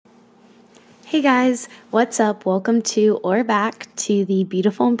Hey guys, what's up? Welcome to or back to the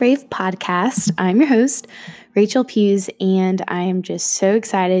Beautiful and Brave podcast. I'm your host, Rachel Pews, and I am just so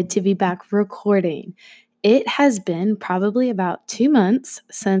excited to be back recording. It has been probably about 2 months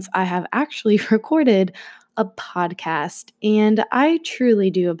since I have actually recorded a podcast, and I truly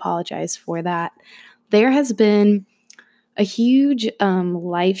do apologize for that. There has been a huge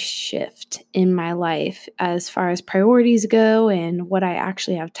life shift in my life as far as priorities go and what I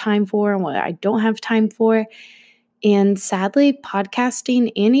actually have time for and what I don't have time for. And sadly,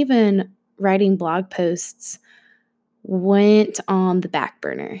 podcasting and even writing blog posts went on the back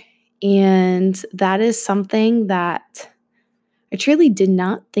burner. And that is something that I truly did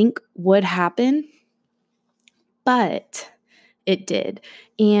not think would happen, but it did.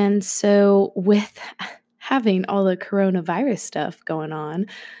 And so, with having all the coronavirus stuff going on,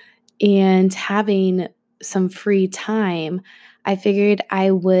 and having some free time, I figured I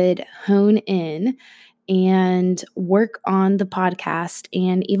would hone in and work on the podcast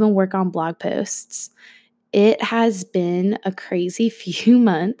and even work on blog posts. It has been a crazy few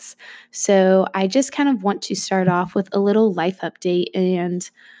months. So I just kind of want to start off with a little life update and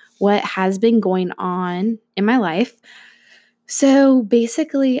what has been going on in my life. So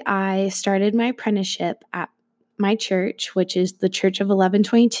basically, I started my apprenticeship at my church, which is the Church of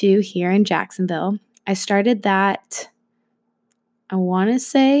 1122 here in Jacksonville. I started that, I want to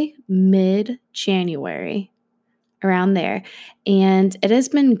say mid January, around there. And it has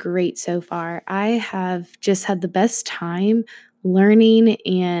been great so far. I have just had the best time learning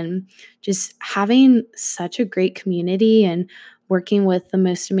and just having such a great community and working with the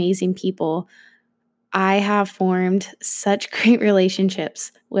most amazing people. I have formed such great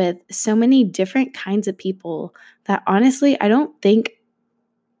relationships with so many different kinds of people that honestly, I don't think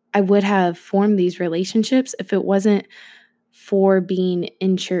I would have formed these relationships if it wasn't for being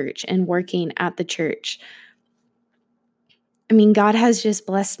in church and working at the church. I mean, God has just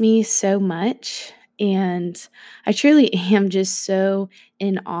blessed me so much. And I truly am just so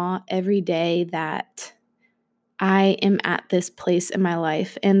in awe every day that I am at this place in my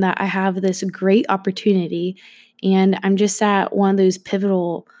life and that I have this great opportunity. And I'm just at one of those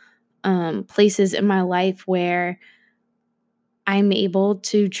pivotal places in my life where I'm able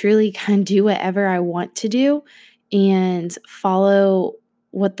to truly kind of do whatever I want to do and follow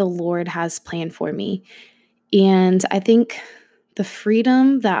what the Lord has planned for me. And I think the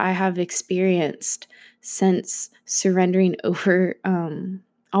freedom that I have experienced since surrendering over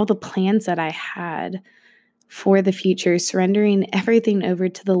all the plans that I had for the future, surrendering everything over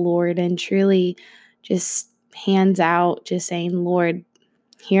to the Lord and truly just hands out, just saying, Lord,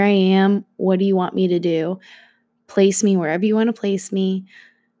 here I am. What do you want me to do? Place me wherever you want to place me.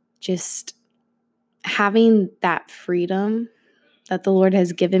 Just having that freedom that the Lord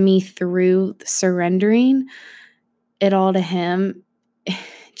has given me through surrendering it all to Him,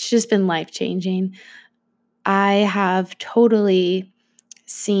 it's just been life changing. I have totally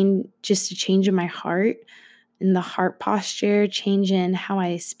seen just a change in my heart, in the heart posture, change in how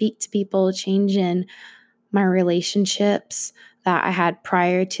I speak to people, change in my relationships that I had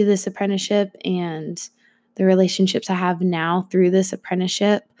prior to this apprenticeship and the relationships I have now through this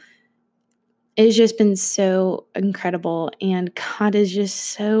apprenticeship. It's just been so incredible, and God is just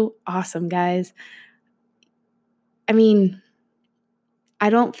so awesome, guys. I mean,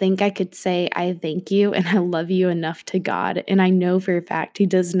 I don't think I could say I thank you and I love you enough to God, and I know for a fact He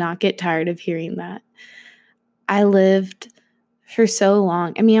does not get tired of hearing that. I lived for so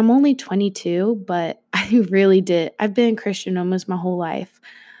long. I mean, I'm only 22, but I really did. I've been a Christian almost my whole life,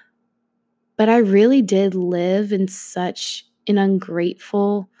 but I really did live in such an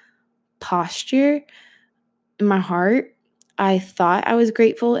ungrateful posture in my heart. I thought I was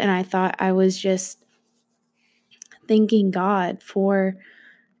grateful and I thought I was just thanking God for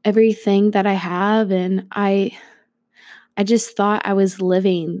everything that I have, and I just thought I was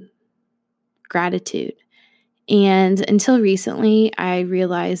living gratitude. And until recently, I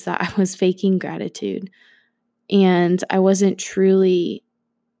realized that I was faking gratitude and I wasn't truly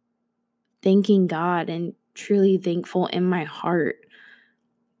thanking God and truly thankful in my heart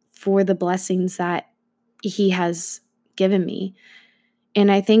for the blessings that He has given me.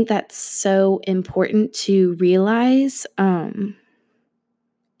 And I think that's so important to realize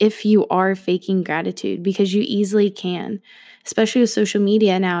if you are faking gratitude, because you easily can, especially with social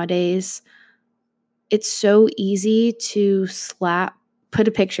media nowadays. It's so easy to put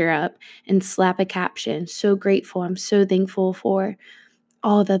a picture up and slap a caption. So grateful. I'm so thankful for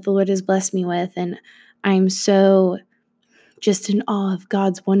all that the Lord has blessed me with. And I'm so just in awe of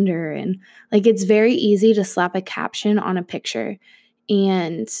God's wonder. And like, it's very easy to slap a caption on a picture.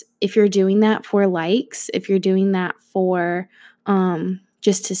 And if you're doing that for likes, if you're doing that for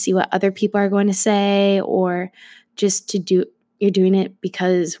just to see what other people are going to say, or just you're doing it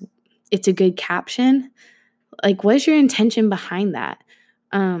because it's a good caption, like, what is your intention behind that?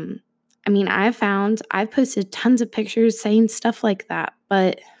 I've posted tons of pictures saying stuff like that,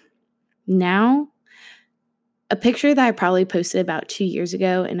 but now a picture that I probably posted about 2 years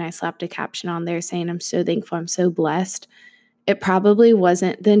ago and I slapped a caption on there saying, I'm so thankful, I'm so blessed. It probably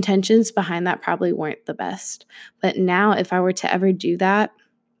wasn't, the intentions behind that probably weren't the best. But now, if I were to ever do that,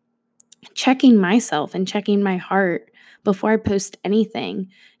 checking myself and checking my heart before I post anything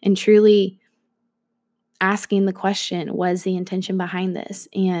and truly asking the question, what is the intention behind this?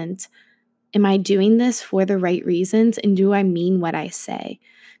 And am I doing this for the right reasons? And do I mean what I say?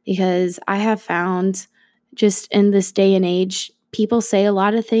 Because I have found, just in this day and age, people say a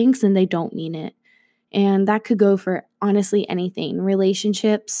lot of things and they don't mean it. And that could go for honestly anything.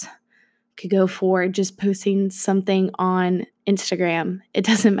 Relationships could go for just posting something on Instagram. It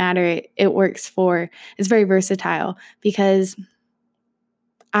doesn't matter. It's very versatile, because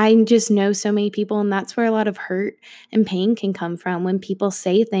I just know so many people, and that's where a lot of hurt and pain can come from, when people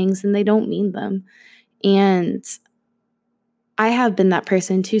say things and they don't mean them. And I have been that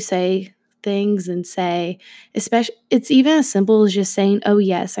person to say things and say, especially, it's even as simple as just saying, oh,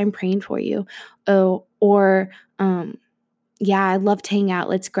 yes, I'm praying for you. Oh, or, yeah, I'd love to hang out.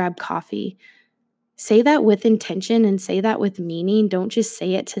 Let's grab coffee. Say that with intention and say that with meaning. Don't just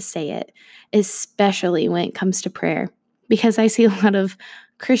say it to say it, especially when it comes to prayer. Because I see a lot of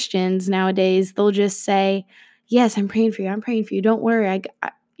Christians nowadays, they'll just say, yes, I'm praying for you. I'm praying for you. Don't worry.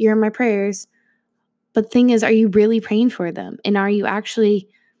 You're in my prayers. But the thing is, are you really praying for them? And are you actually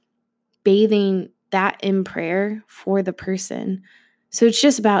bathing that in prayer for the person? So it's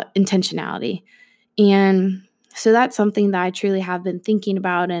just about intentionality. And so that's something that I truly have been thinking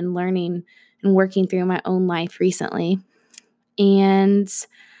about and learning and working through in my own life recently. And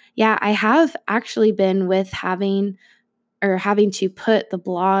yeah, I have actually been with having to put the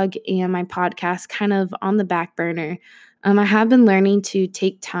blog and my podcast kind of on the back burner. I have been learning to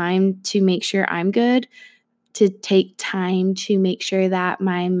take time to make sure I'm good, to take time to make sure that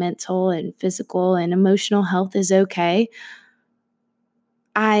my mental and physical and emotional health is okay.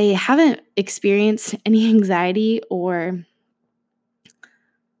 I haven't experienced any anxiety or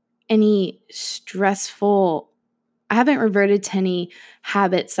any I haven't reverted to any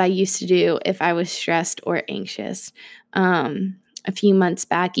habits I used to do if I was stressed or anxious. A few months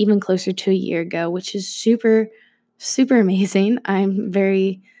back, even closer to a year ago, which is super, super amazing. I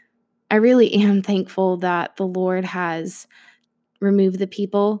really am thankful that the Lord has removed the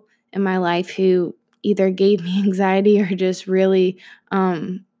people in my life who either gave me anxiety or just really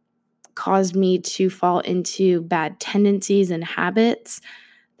caused me to fall into bad tendencies and habits.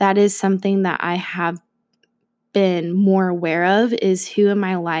 That is something that I have been more aware of, is who in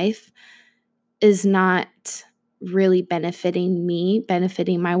my life is not really benefiting me,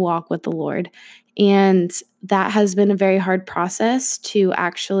 benefiting my walk with the Lord. And that has been a very hard process to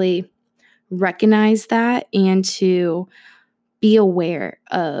actually recognize that and to be aware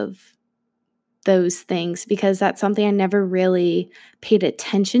of those things, because that's something I never really paid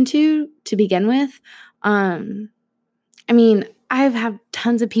attention to begin with. I've had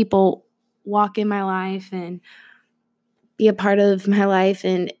tons of people walk in my life and be a part of my life,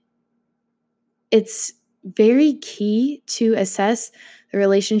 and it's very key to assess the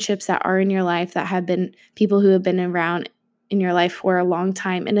relationships that are in your life, that have been people who have been around in your life for a long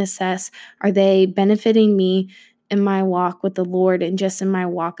time, and assess, are they benefiting me in my walk with the Lord and just in my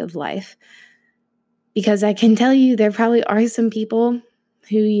walk of life? Because I can tell you, there probably are some people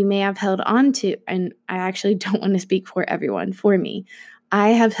who you may have held on to, and I actually don't want to speak for everyone. For me, I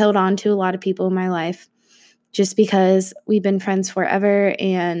have held on to a lot of people in my life just because we've been friends forever,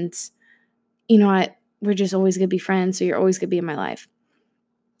 and we're just always going to be friends, so you're always going to be in my life.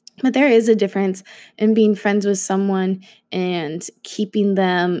 But there is a difference in being friends with someone and keeping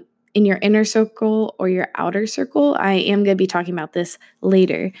them in your inner circle or your outer circle. I am going to be talking about this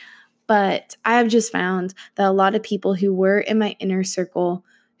later. But I have just found that a lot of people who were in my inner circle,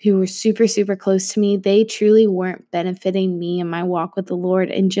 who were super, super close to me, they truly weren't benefiting me in my walk with the Lord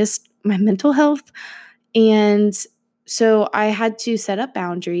and just my mental health. And so I had to set up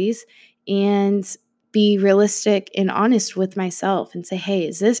boundaries and be realistic and honest with myself and say, hey,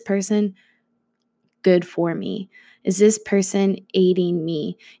 is this person good for me? Is this person aiding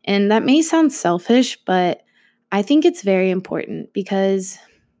me? And that may sound selfish, but I think it's very important, because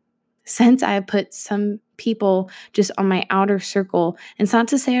since I have put some people just on my outer circle. And it's not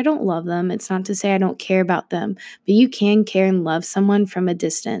to say I don't love them. It's not to say I don't care about them, but you can care and love someone from a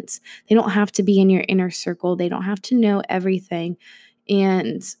distance. They don't have to be in your inner circle. They don't have to know everything.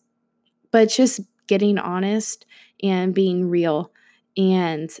 But just getting honest and being real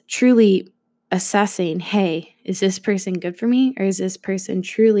and truly assessing, hey, is this person good for me? Or is this person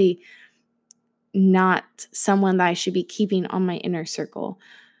truly not someone that I should be keeping on my inner circle?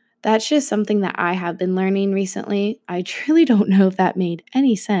 That's just something that I have been learning recently. I truly don't know if that made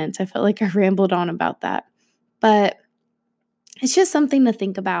any sense. I felt like I rambled on about that, but it's just something to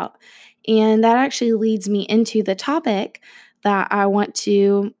think about. And that actually leads me into the topic that I want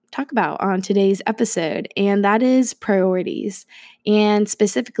to talk about on today's episode, and that is priorities. And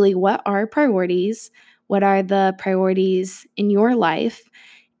specifically, what are priorities? What are the priorities in your life?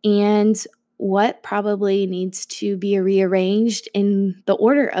 And what probably needs to be rearranged in the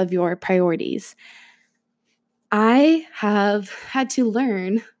order of your priorities? I have had to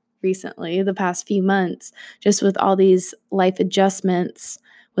learn recently, the past few months, just with all these life adjustments,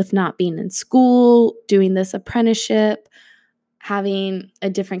 with not being in school, doing this apprenticeship, having a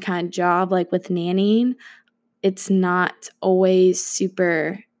different kind of job, like with nannying. It's not always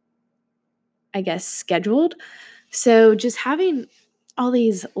super, I guess, scheduled. So just having all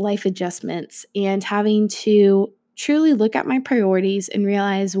these life adjustments and having to truly look at my priorities and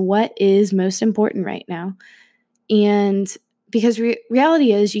realize what is most important right now. And because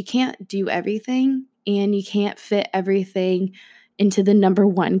reality is you can't do everything and you can't fit everything into the number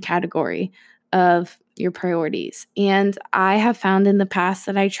one category of your priorities. And I have found in the past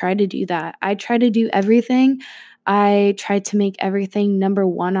that I try to do that. I try to do everything. I try to make everything number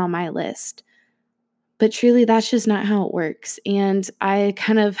one on my list. But truly, that's just not how it works. And I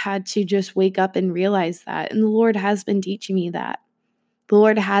kind of had to just wake up and realize that. And the Lord has been teaching me that. The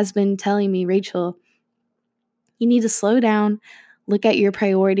Lord has been telling me, Rachel, you need to slow down, look at your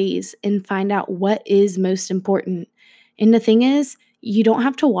priorities, and find out what is most important. And the thing is, you don't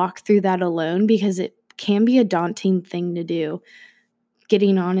have to walk through that alone because it can be a daunting thing to do.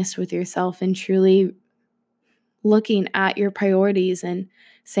 Getting honest with yourself and truly looking at your priorities and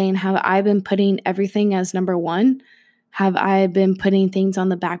saying, have I been putting everything as number one? Have I been putting things on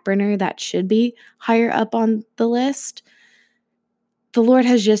the back burner that should be higher up on the list? The Lord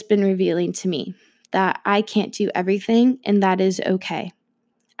has just been revealing to me that I can't do everything, and that is okay.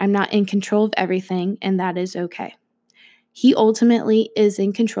 I'm not in control of everything, and that is okay. He ultimately is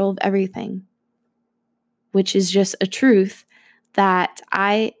in control of everything, which is just a truth that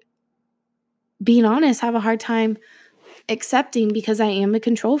I, being honest, have a hard time accepting because I am a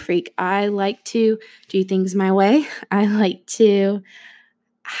control freak. I like to do things my way. I like to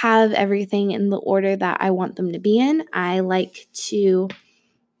have everything in the order that I want them to be in. I like to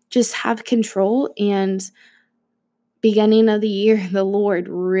just have control. And beginning of the year, the Lord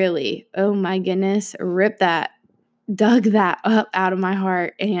really, oh my goodness, dug that up out of my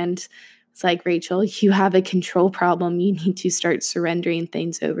heart. And it's like, Rachel, you have a control problem. You need to start surrendering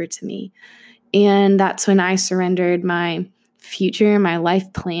things over to me. And that's when I surrendered my future, my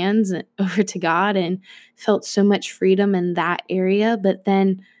life plans over to God and felt so much freedom in that area. But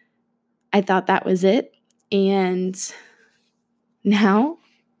then I thought that was it. And now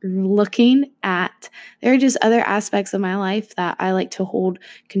looking at, there are just other aspects of my life that I like to hold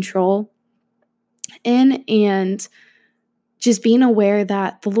control in, and just being aware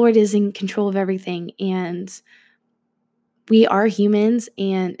that the Lord is in control of everything. And we are humans,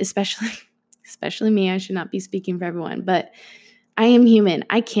 and especially me, I should not be speaking for everyone, but I am human.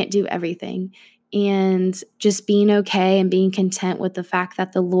 I can't do everything. And just being okay and being content with the fact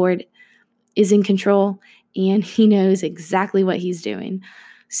that the Lord is in control and he knows exactly what he's doing.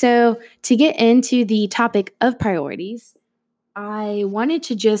 So, to get into the topic of priorities, I wanted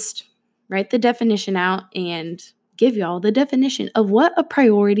to just write the definition out and give y'all the definition of what a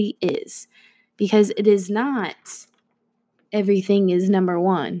priority is, because it is not everything is number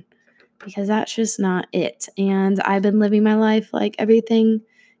one, because that's just not it. And I've been living my life like everything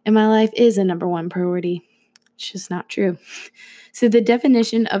in my life is a number one priority. It's just not true. So the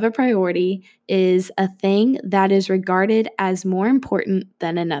definition of a priority is a thing that is regarded as more important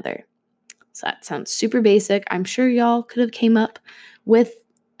than another. So that sounds super basic. I'm sure y'all could have came up with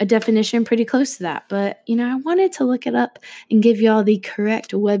a definition pretty close to that. But, I wanted to look it up and give y'all the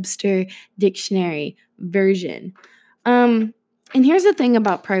correct Webster Dictionary version. And here's the thing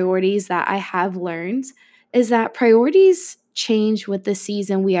about priorities that I have learned is that priorities change with the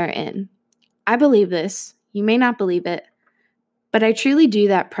season we are in. I believe this. You may not believe it, but I truly do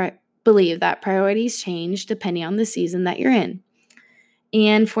believe that priorities change depending on the season that you're in.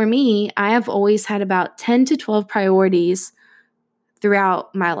 And for me, I have always had about 10 to 12 priorities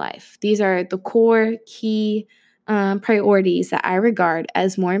throughout my life. These are the core key priorities that I regard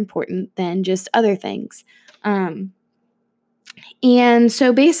as more important than just other things. And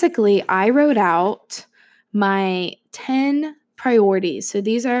so basically, I wrote out my 10 priorities. So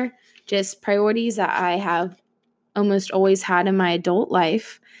these are just priorities that I have almost always had in my adult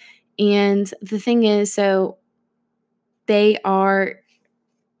life. And the thing is, so they are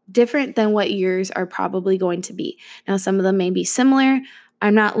different than what yours are probably going to be. Now, some of them may be similar.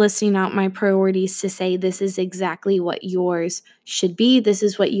 I'm not listing out my priorities to say this is exactly what yours should be. This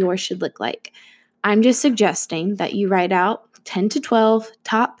is what yours should look like. I'm just suggesting that you write out 10 to 12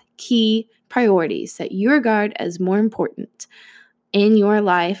 top key priorities that you regard as more important in your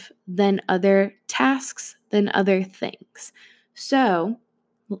life than other tasks, than other things. So,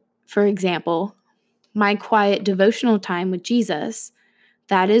 for example, my quiet devotional time with Jesus,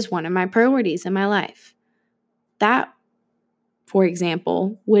 that is one of my priorities in my life. That, for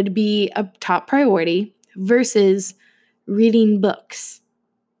example, would be a top priority versus reading books.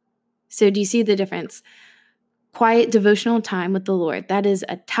 So do you see the difference? Quiet devotional time with the Lord, that is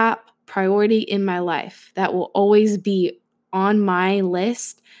a top priority in my life. That will always be on my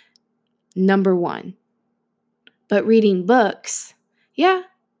list, number one. But reading books, yeah,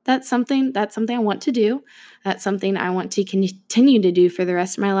 that's something I want to do. That's something I want to continue to do for the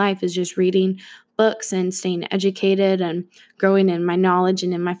rest of my life, is just reading books and staying educated and growing in my knowledge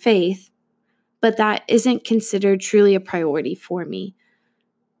and in my faith. But that isn't considered truly a priority for me.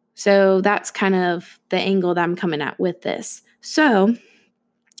 So that's kind of the angle that I'm coming at with this. So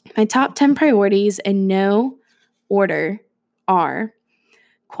my top 10 priorities in no order are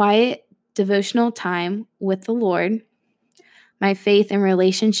quiet devotional time with the Lord, my faith and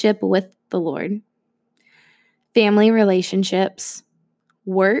relationship with the Lord, family relationships,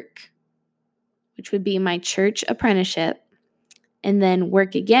 work, which would be my church apprenticeship, and then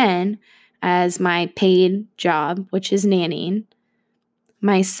work again as my paid job, which is nannying,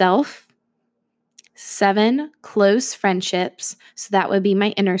 myself, 7 close friendships, so that would be my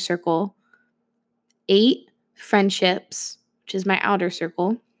inner circle, 8 friendships, which is my outer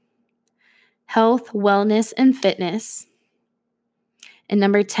circle, health, wellness, and fitness, and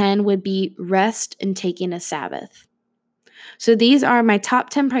number 10 would be rest and taking a Sabbath. So these are my top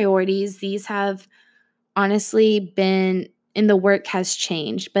 10 priorities. These have honestly been, in the work has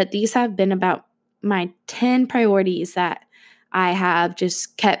changed, but these have been about my 10 priorities that I have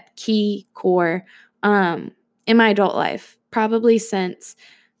just kept key core in my adult life, probably since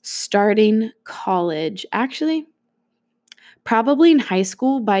starting college. Actually, probably in high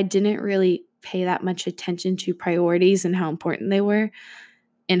school, but I didn't really pay that much attention to priorities and how important they were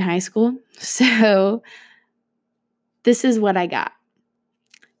in high school. So this is what I got.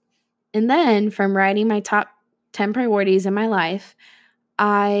 And then from writing my top 10 priorities in my life,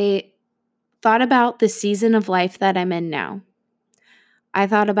 I thought about the season of life that I'm in now. I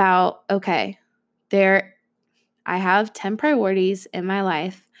thought about, okay, I have 10 priorities in my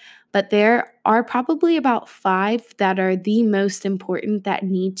life, but there are probably about 5 that are the most important that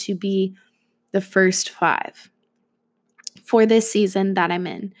need to be the first 5 for this season that I'm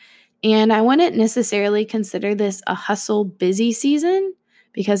in. And I wouldn't necessarily consider this a hustle busy season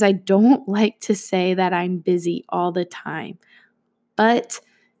because I don't like to say that I'm busy all the time. But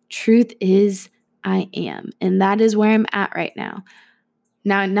truth is, I am. And that is where I'm at right now.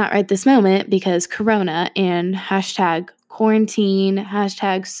 Now, not right this moment because Corona and hashtag quarantine,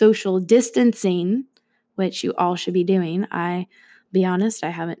 hashtag social distancing, which you all should be doing. Be honest, I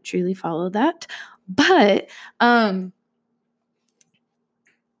haven't truly followed that. But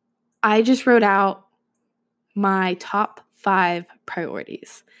I just wrote out my top 5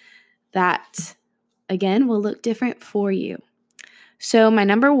 priorities that, again, will look different for you. So my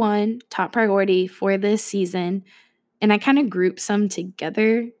number 1 top priority for this season, and I kind of group some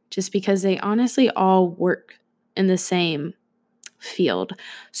together just because they honestly all work in the same field.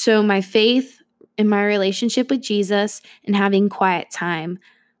 So my faith in my relationship with Jesus and having quiet time,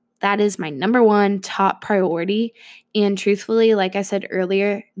 that is my number 1 top priority. And truthfully, like I said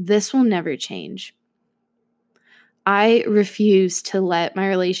earlier, this will never change. I refuse to let my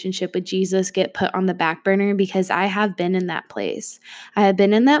relationship with Jesus get put on the back burner because I have been in that place. I have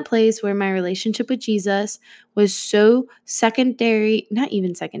been in that place where my relationship with Jesus was so secondary, not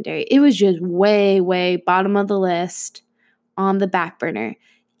even secondary. It was just way, way bottom of the list on the back burner.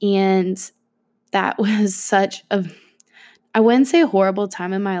 And that was such a, I wouldn't say a horrible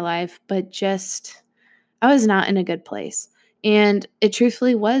time in my life, but just, I was not in a good place. And it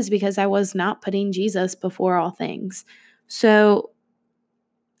truthfully was because I was not putting Jesus before all things. So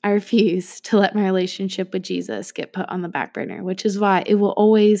I refuse to let my relationship with Jesus get put on the back burner, which is why it will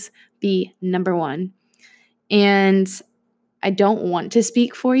always be number one. And I don't want to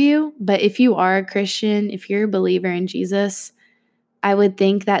speak for you, but if you are a Christian, if you're a believer in Jesus, I would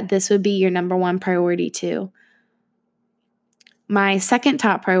think that this would be your number one priority too. My second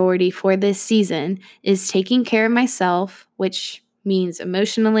top priority for this season is taking care of myself, which means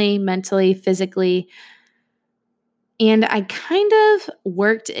emotionally, mentally, physically. And I kind of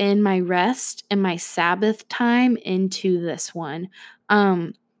worked in my rest and my Sabbath time into this one.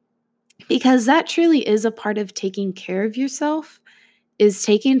 Because that truly is a part of taking care of yourself, is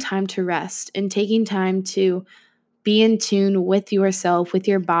taking time to rest and taking time to be in tune with yourself, with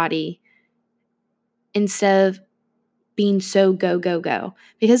your body, instead of being so go, go, go.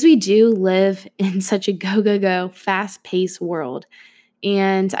 Because we do live in such a go, go, go, fast paced world.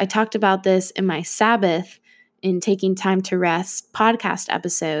 And I talked about this in my Sabbath in Taking Time to Rest podcast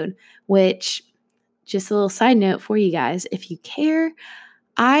episode, which, just a little side note for you guys, if you care,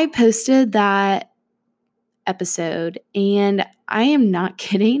 I posted that episode and I am not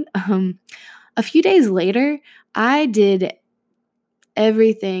kidding. A few days later, I did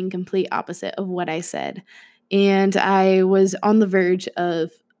everything complete opposite of what I said. And I was on the verge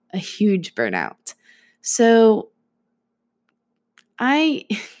of a huge burnout. So I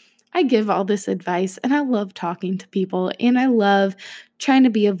I give all this advice and I love talking to people and I love trying to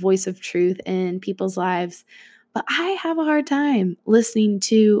be a voice of truth in people's lives. But I have a hard time listening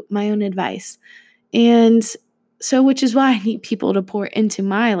to my own advice. And so, which is why I need people to pour into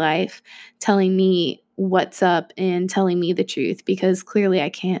my life, telling me what's up and telling me the truth, because clearly I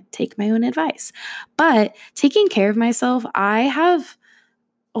can't take my own advice. But taking care of myself, I have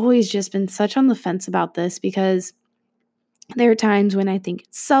always just been such on the fence about this because there are times when I think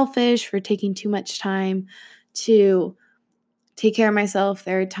it's selfish for taking too much time to take care of myself.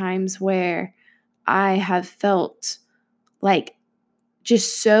 There are times where I have felt like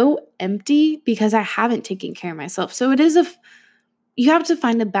just so empty because I haven't taken care of myself. So it is you have to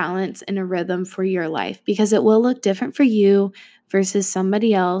find a balance and a rhythm for your life because it will look different for you versus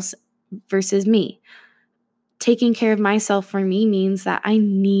somebody else versus me. Taking care of myself for me means that I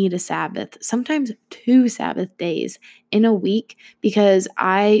need a Sabbath, sometimes 2 Sabbath days in a week because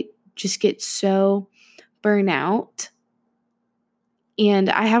I just get so burnt out and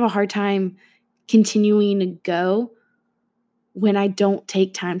I have a hard time continuing to go when I don't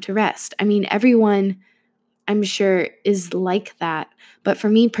take time to rest. I mean, everyone, I'm sure, is like that. But for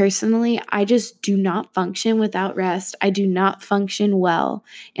me personally, I just do not function without rest. I do not function well.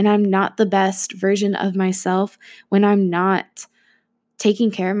 And I'm not the best version of myself when I'm not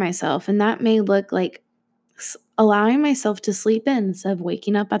taking care of myself. And that may look like allowing myself to sleep in instead of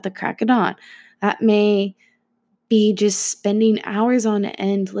waking up at the crack of dawn. That may be just spending hours on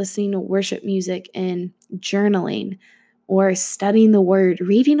end listening to worship music and journaling or studying the word,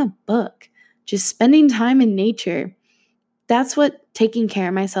 reading a book, just spending time in nature. That's what taking care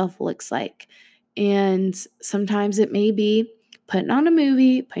of myself looks like. And sometimes it may be putting on a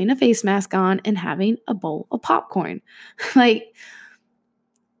movie, putting a face mask on, and having a bowl of popcorn. Like,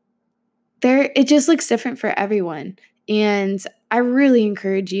 it just looks different for everyone. And I really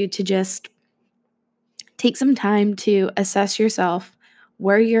encourage you to just take some time to assess yourself,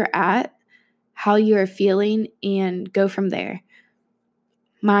 where you're at, how you're feeling, and go from there.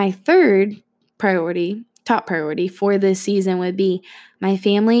 My third priority, top priority for this season would be my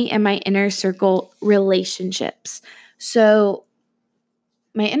family and my inner circle relationships. So,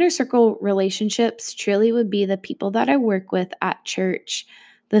 my inner circle relationships truly would be the people that I work with at church,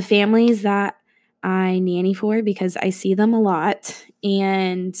 the families that I nanny for because I see them a lot,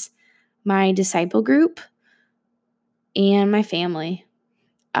 and my disciple group and my family.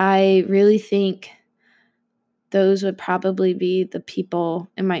 I really think those would probably be the people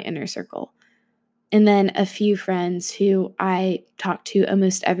in my inner circle. And then a few friends who I talk to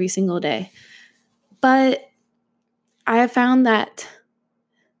almost every single day. But I have found that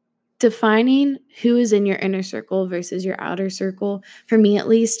defining who is in your inner circle versus your outer circle, for me at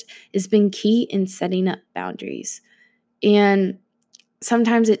least, has been key in setting up boundaries. And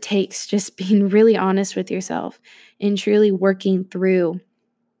sometimes it takes just being really honest with yourself and truly working through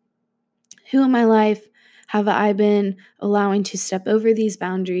who in my life have I been allowing to step over these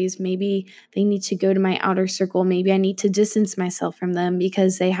boundaries? Maybe they need to go to my outer circle. Maybe I need to distance myself from them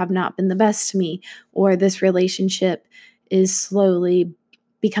because they have not been the best to me, or this relationship is slowly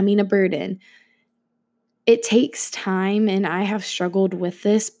becoming a burden. It takes time, and I have struggled with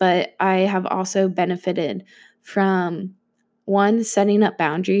this, but I have also benefited from one, setting up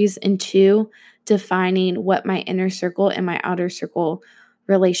boundaries, and two, defining what my inner circle and my outer circle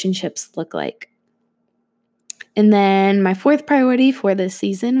relationships look like. And then my fourth priority for this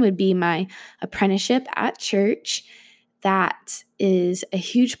season would be my apprenticeship at church. That is a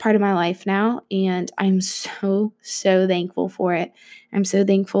huge part of my life now, and I'm so, so thankful for it. I'm so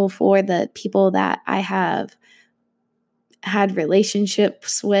thankful for the people that I have had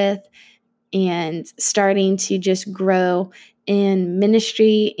relationships with and starting to just grow in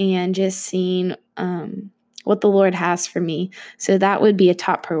ministry and just seeing what the Lord has for me. So that would be a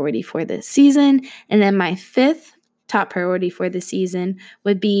top priority for this season. And then my fifth top priority for the season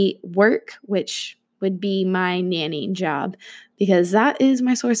would be work, which would be my nannying job, because that is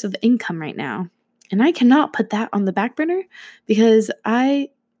my source of income right now. And I cannot put that on the back burner because I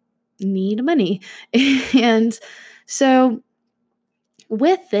need money. And so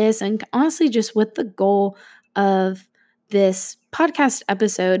with this, and honestly, just with the goal of this podcast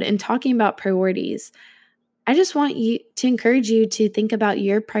episode and talking about priorities, I just want you to encourage you to think about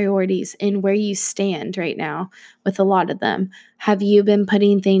your priorities and where you stand right now with a lot of them. Have you been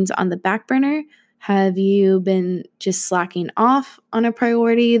putting things on the back burner? Have you been just slacking off on a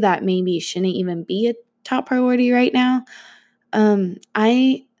priority that maybe shouldn't even be a top priority right now?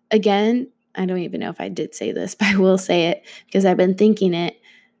 I don't even know if I did say this, but I will say it because I've been thinking it.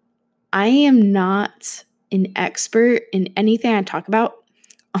 I am not an expert in anything I talk about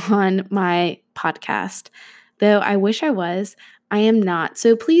on my podcast, though I wish I was. I am not.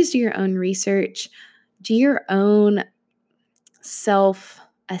 So please do your own research, do your own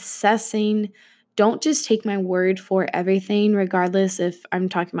self-assessing. Don't just take my word for everything, regardless if I'm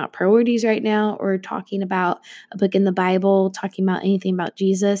talking about priorities right now or talking about a book in the Bible, talking about anything about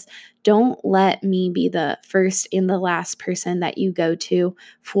Jesus. Don't let me be the first and the last person that you go to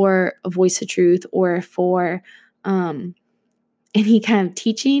for a voice of truth or for any kind of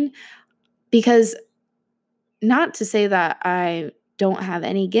teaching, because not to say that I don't have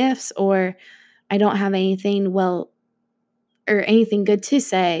any gifts or I don't have anything or anything good to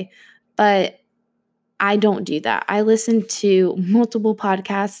say, but I don't do that. I listen to multiple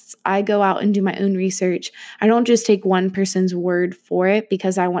podcasts. I go out and do my own research. I don't just take one person's word for it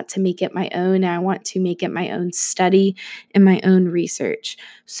because I want to make it my own. I want to make it my own study and my own research.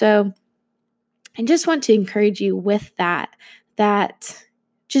 So I just want to encourage you with that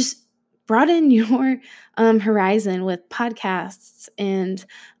just broaden your horizon with podcasts and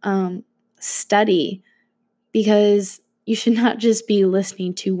study, because you should not just be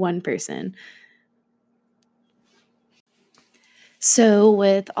listening to one person. So,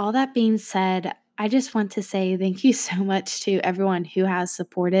 with all that being said, I just want to say thank you so much to everyone who has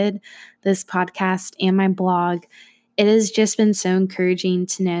supported this podcast and my blog. It has just been so encouraging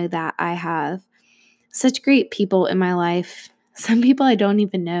to know that I have such great people in my life, some people I don't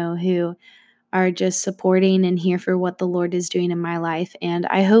even know, who are just supporting and here for what the Lord is doing in my life. And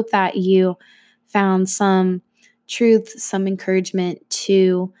I hope that you found some truth, some encouragement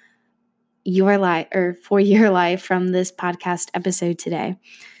to your life or for your life from this podcast episode today.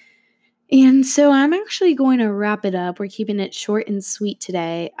 And so I'm actually going to wrap it up. We're keeping it short and sweet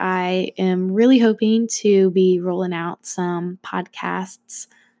today. I am really hoping to be rolling out some podcasts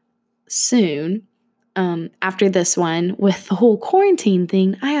soon. After this one, with the whole quarantine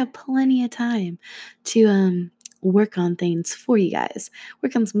thing, I have plenty of time to work on things for you guys,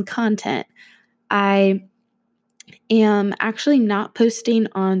 work on some content. I am actually not posting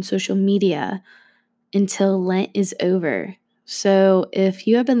on social media until Lent is over. So if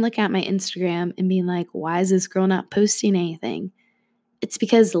you have been looking at my Instagram and being like, why is this girl not posting anything? It's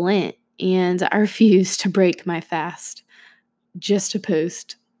because Lent, and I refuse to break my fast just to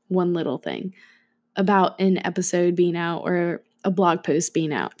post one little thing about an episode being out or a blog post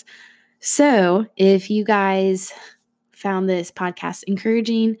being out. So if you guys found this podcast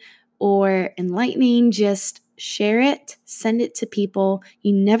encouraging or enlightening, just share it, send it to people.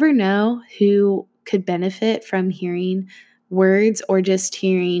 You never know who could benefit from hearing words or just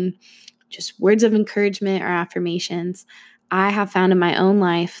hearing just words of encouragement or affirmations. I have found in my own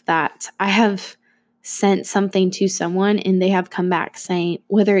life that I have sent something to someone and they have come back saying,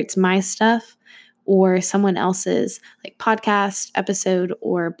 whether it's my stuff or someone else's, like podcast episode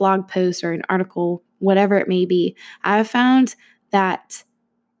or blog post or an article, whatever it may be, I've found that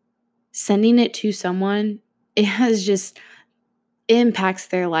sending it to someone, it has just impacts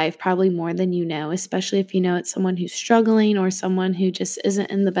their life probably more than you know, especially if you know it's someone who's struggling or someone who just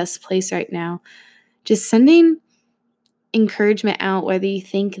isn't in the best place right now. Just sending encouragement out, whether you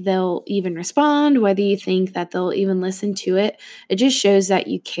think they'll even respond, whether you think that they'll even listen to it, it just shows that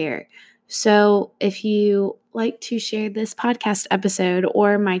you care. So if you like to share this podcast episode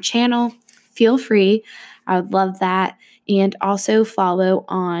or my channel, feel free. I would love that. And also follow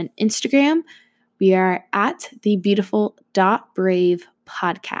on Instagram. We are at the beautiful.brave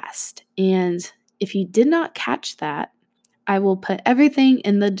podcast. And if you did not catch that, I will put everything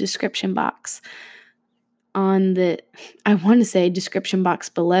in the description box on the, I want to say description box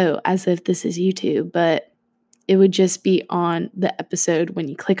below, as if this is YouTube, but it would just be on the episode when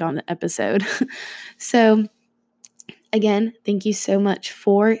you click on the episode. So again, thank you so much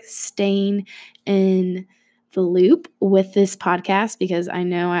for staying in the loop with this podcast, because I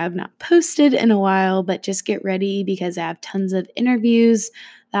know I have not posted in a while, but just get ready because I have tons of interviews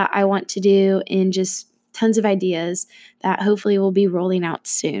that I want to do and just tons of ideas that hopefully will be rolling out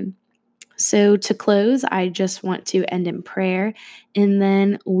soon. So to close, I just want to end in prayer, and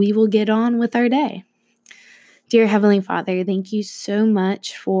then we will get on with our day. Dear Heavenly Father, thank you so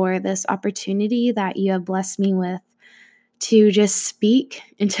much for this opportunity that you have blessed me with to just speak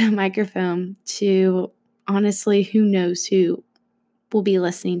into a microphone to, honestly, who knows who will be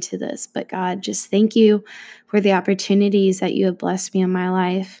listening to this. But God, just thank you for the opportunities that you have blessed me in my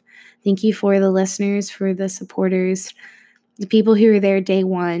life. Thank you for the listeners, for the supporters, the people who are there day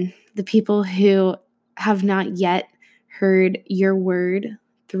one, the people who have not yet heard your word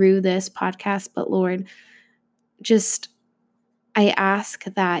through this podcast. But Lord, just I ask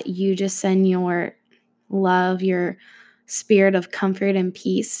that you just send your love, your spirit of comfort and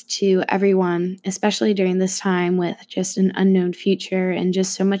peace to everyone, especially during this time with just an unknown future and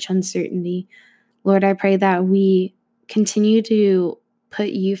just so much uncertainty. Lord, I pray that we continue to put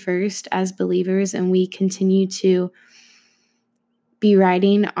you first as believers, and we continue to be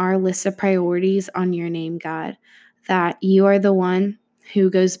writing our list of priorities on your name, God, that you are the one who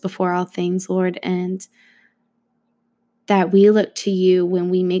goes before all things, Lord, and that we look to you when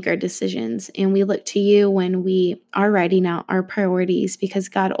we make our decisions, and we look to you when we are writing out our priorities, because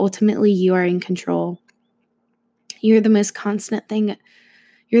God, ultimately you are in control. You're the most constant thing.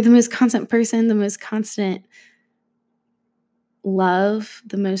 You're the most constant person, the most constant love,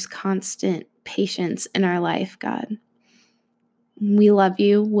 the most constant patience in our life, God. We love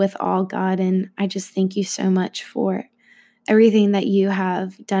you with all, God, and I just thank you so much for everything that you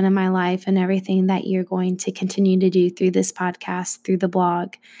have done in my life and everything that you're going to continue to do through this podcast, through the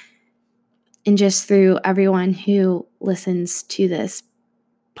blog, and just through everyone who listens to this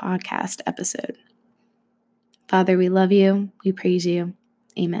podcast episode. Father, we love you. We praise you.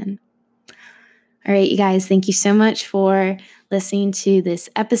 Amen. All right, you guys, thank you so much for listening to this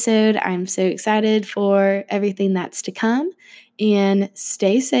episode. I'm so excited for everything that's to come, and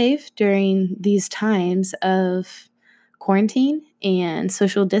stay safe during these times of quarantine and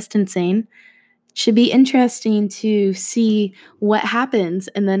social distancing. Should be interesting to see what happens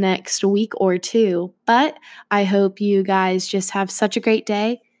in the next week or two. But I hope you guys just have such a great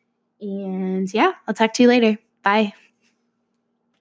day. And yeah, I'll talk to you later. Bye.